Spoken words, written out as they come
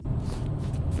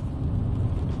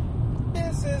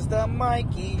This is the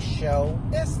Mikey Show.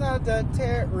 It's not the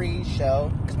Terry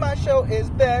Show. Cause my show is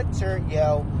better,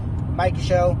 yo. Mikey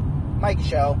Show. Mikey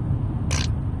Show.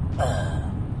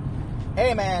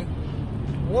 Hey, man.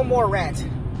 One more rant.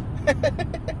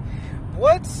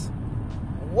 What's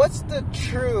the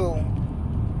true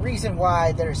reason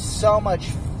why there's so much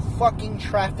fucking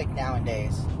traffic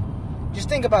nowadays? Just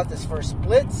think about this for a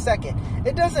split second.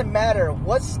 It doesn't matter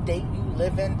what state you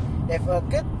live in.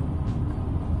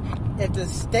 If the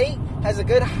state has a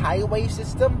good highway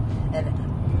system and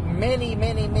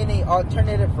many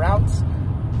alternative routes,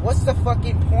 what's the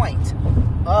fucking point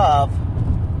of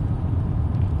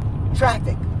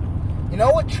traffic? You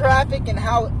know what traffic and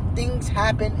how things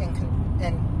happen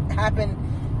and happen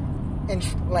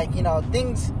and like, you know,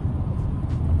 things.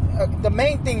 The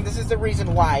main thing. This is the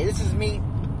reason why. This is me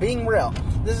being real.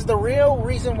 This is the real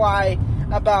reason why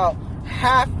about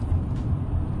half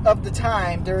of the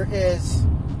time there is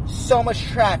so much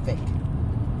traffic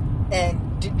and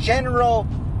general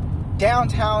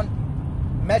downtown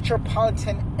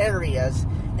metropolitan areas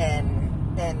and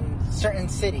certain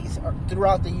cities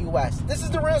throughout the U.S. This is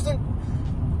the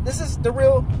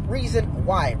real reason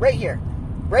why. Right here.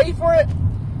 Ready for it?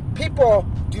 People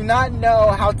do not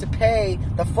know how to pay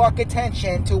the fuck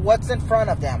attention to what's in front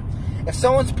of them. If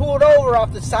someone's pulled over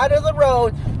off the side of the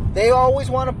road, they always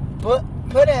want to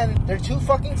put in their 2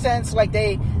 fucking cents, like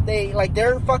they like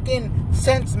their fucking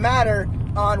cents matter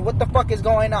on what the fuck is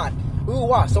going on. Ooh,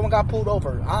 wow, someone got pulled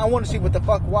over. I want to see what the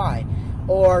fuck why.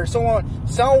 Or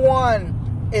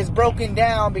someone is broken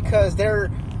down because they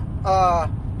don't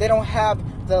accept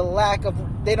the lack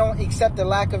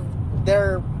of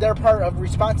their part of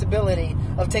responsibility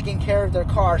of taking care of their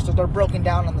car, so they're broken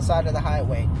down on the side of the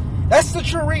highway. That's the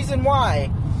true reason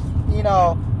why. You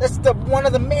know, that's one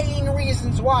of the main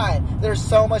reasons why there's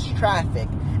so much traffic.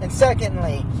 And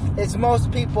secondly, it's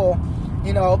most people,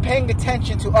 you know, paying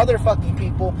attention to other fucking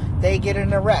people, they get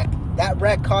in a wreck. That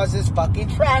wreck causes fucking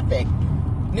traffic.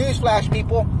 Newsflash,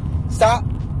 people, stop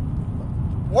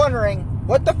wondering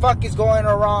what the fuck is going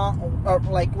wrong, or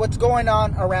like what's going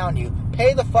on around you.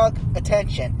 Pay the fuck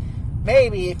attention.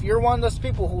 Maybe if you're one of those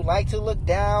people who like to look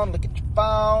down, look at your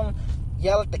phone,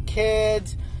 yell at the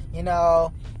kids, you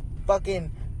know,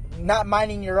 fucking not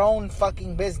minding your own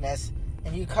fucking business,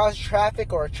 and you cause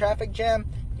traffic or a traffic jam,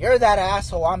 you're that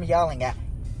asshole I'm yelling at.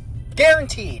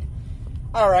 Guaranteed.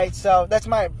 Alright, so that's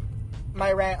my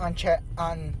rant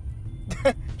on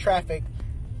traffic.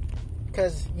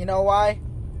 Because, you know why?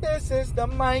 This is the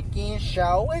Mikey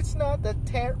Show. It's not the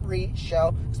Terry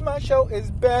Show. Because my show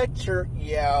is better,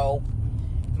 yo.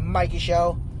 Mikey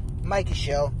Show. Mikey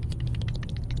Show.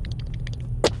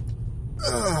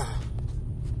 Ugh.